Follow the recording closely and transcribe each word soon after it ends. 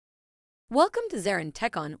Welcome to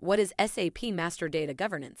ZaranTech on what is SAP Master Data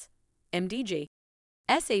Governance, MDG.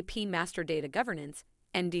 SAP Master Data Governance,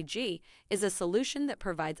 MDG, is a solution that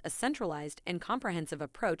provides a centralized and comprehensive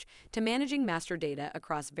approach to managing master data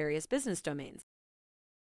across various business domains.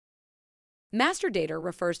 Master data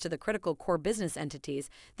refers to the critical core business entities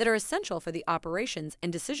that are essential for the operations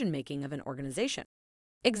and decision-making of an organization.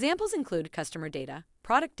 Examples include customer data,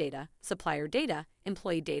 product data, supplier data,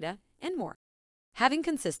 employee data, and more. Having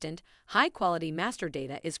consistent, high-quality master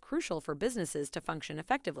data is crucial for businesses to function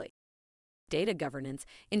effectively. Data governance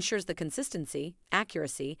ensures the consistency,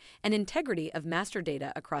 accuracy, and integrity of master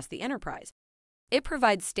data across the enterprise. It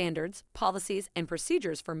provides standards, policies, and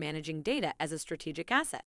procedures for managing data as a strategic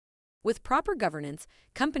asset. With proper governance,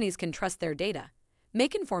 companies can trust their data,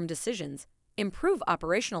 make informed decisions, improve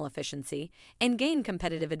operational efficiency, and gain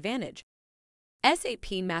competitive advantage.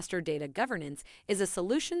 SAP Master Data Governance is a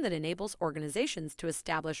solution that enables organizations to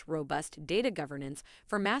establish robust data governance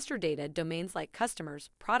for master data domains like customers,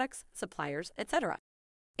 products, suppliers, etc.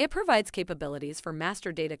 It provides capabilities for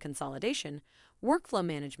master data consolidation, workflow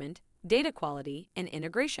management, data quality, and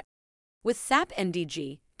integration. With SAP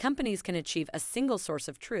MDG, companies can achieve a single source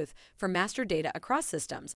of truth for master data across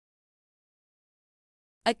systems.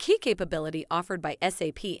 A key capability offered by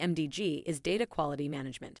SAP MDG is data quality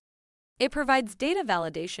management. It provides data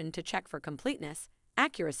validation to check for completeness,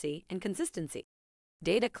 accuracy, and consistency.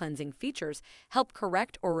 Data cleansing features help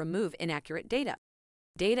correct or remove inaccurate data.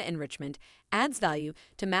 Data enrichment adds value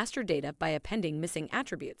to master data by appending missing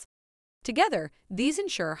attributes. Together, these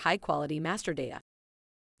ensure high-quality master data.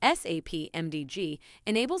 SAP MDG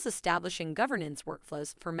enables establishing governance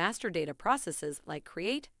workflows for master data processes like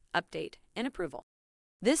create, update, and approval.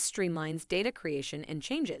 This streamlines data creation and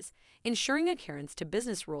changes, ensuring adherence to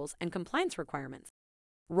business rules and compliance requirements.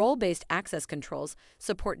 Role-based access controls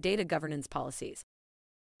support data governance policies.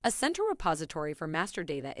 A central repository for master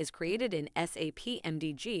data is created in SAP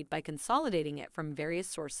MDG by consolidating it from various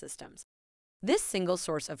source systems. This single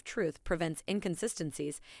source of truth prevents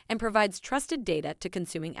inconsistencies and provides trusted data to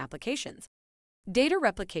consuming applications. Data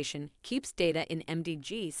replication keeps data in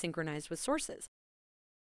MDG synchronized with sources.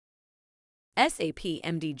 SAP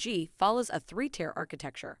MDG follows a three-tier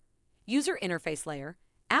architecture: user interface layer,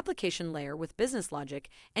 application layer with business logic,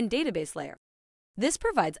 and database layer. This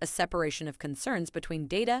provides a separation of concerns between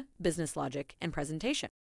data, business logic, and presentation.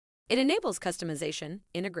 It enables customization,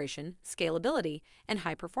 integration, scalability, and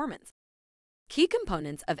high performance. Key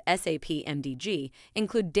components of SAP MDG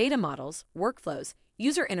include data models, workflows,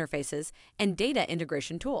 user interfaces, and data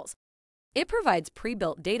integration tools. It provides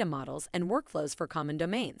pre-built data models and workflows for common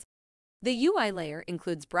domains. The UI layer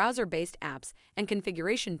includes browser-based apps and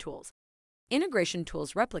configuration tools. Integration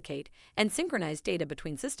tools replicate and synchronize data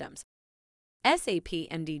between systems. SAP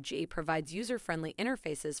MDG provides user-friendly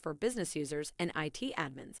interfaces for business users and IT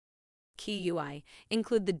admins. Key UI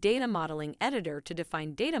include the data modeling editor to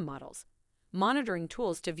define data models, monitoring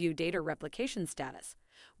tools to view data replication status,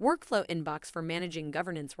 workflow inbox for managing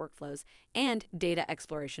governance workflows, and data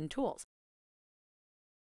exploration tools.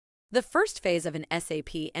 The first phase of an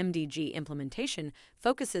SAP MDG implementation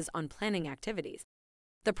focuses on planning activities.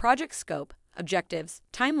 The project scope, objectives,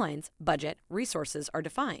 timelines, budget, resources are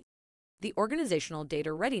defined. The organizational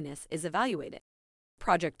data readiness is evaluated.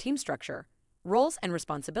 Project team structure, roles and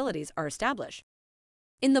responsibilities are established.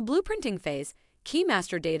 In the blueprinting phase, key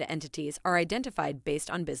master data entities are identified based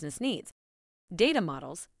on business needs. Data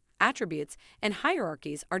models, attributes, and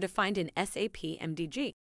hierarchies are defined in SAP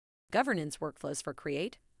MDG. Governance workflows for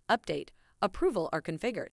create, update, approval are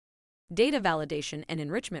configured. Data validation and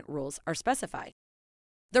enrichment rules are specified.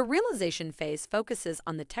 The realization phase focuses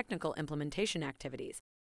on the technical implementation activities.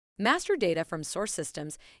 Master data from source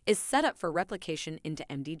systems is set up for replication into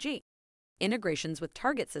MDG. Integrations with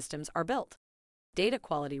target systems are built. Data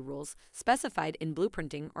quality rules specified in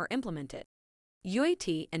blueprinting are implemented.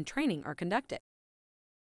 UAT and training are conducted.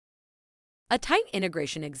 A tight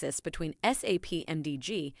integration exists between SAP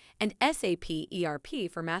MDG and SAP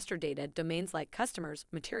ERP for master data domains like customers,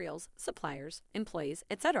 materials, suppliers, employees,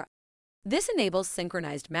 etc. This enables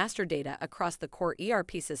synchronized master data across the core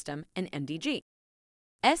ERP system and MDG.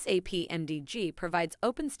 SAP MDG provides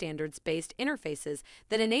open standards-based interfaces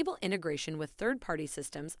that enable integration with third-party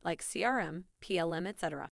systems like CRM, PLM,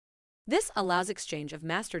 etc. This allows exchange of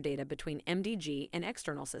master data between MDG and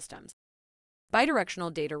external systems.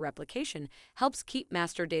 Bidirectional data replication helps keep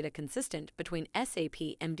master data consistent between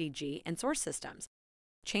SAP MDG and source systems.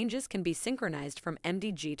 Changes can be synchronized from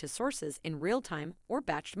MDG to sources in real-time or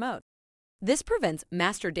batched mode. This prevents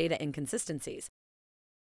master data inconsistencies.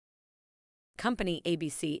 Company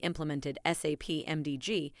ABC implemented SAP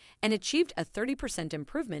MDG and achieved a 30%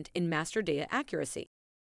 improvement in master data accuracy.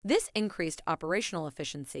 This increased operational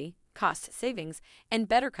efficiency, cost savings, and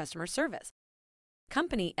better customer service.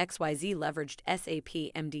 Company XYZ leveraged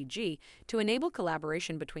SAP MDG to enable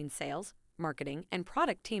collaboration between sales, marketing, and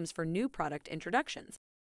product teams for new product introductions.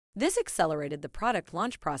 This accelerated the product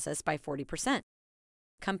launch process by 40%.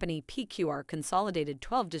 Company PQR consolidated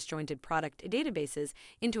 12 disjointed product databases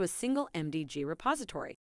into a single MDG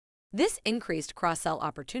repository. This increased cross-sell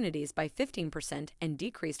opportunities by 15% and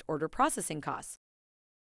decreased order processing costs.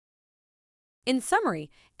 In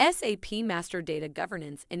summary, SAP Master Data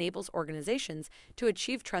Governance enables organizations to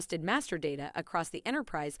achieve trusted master data across the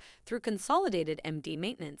enterprise through consolidated MD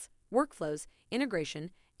maintenance, workflows,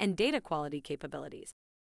 integration, and data quality capabilities.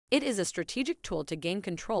 It is a strategic tool to gain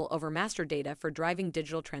control over master data for driving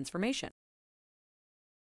digital transformation.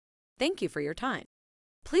 Thank you for your time.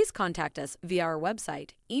 Please contact us via our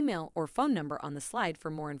website, email, or phone number on the slide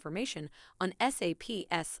for more information on SAP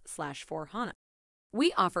S/4HANA.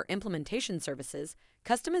 We offer implementation services,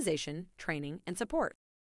 customization, training, and support.